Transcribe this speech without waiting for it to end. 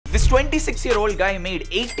This 26-year-old guy made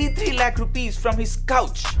 83 lakh rupees from his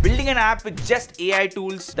couch, building an app with just AI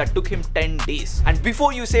tools that took him 10 days. And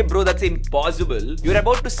before you say, bro, that's impossible, you're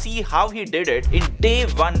about to see how he did it in day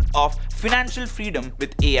 1 of Financial Freedom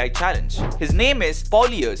with AI Challenge. His name is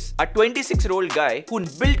Paulius, a 26-year-old guy who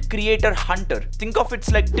built Creator Hunter. Think of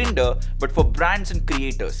it like Tinder, but for brands and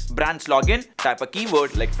creators. Brands log in, type a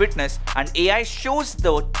keyword like fitness, and AI shows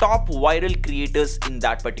the top viral creators in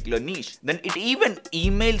that particular niche. Then it even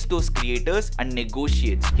emails those creators and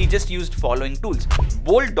negotiates. He just used following tools: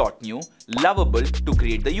 Bold.new, Lovable to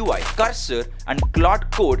create the UI, Cursor and Claude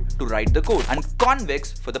Code to write the code, and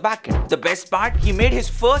Convex for the backend. The best part, he made his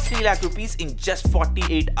first 3 lakh rupees in just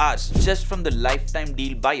 48 hours, just from the lifetime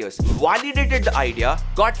deal buyers. Validated the idea,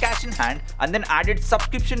 got cash in hand, and then added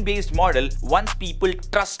subscription-based model once people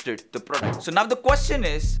trusted the product. So now the question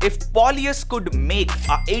is, if Paulius could make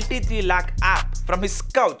a 83 lakh app from his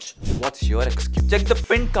couch, what's your excuse? Check the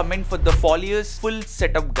pinned comment for the Paulius full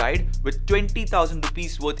setup guide with 20,000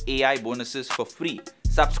 rupees worth AI bonuses for free.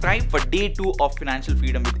 Subscribe for day 2 of Financial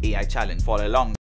Freedom with AI Challenge. Follow along.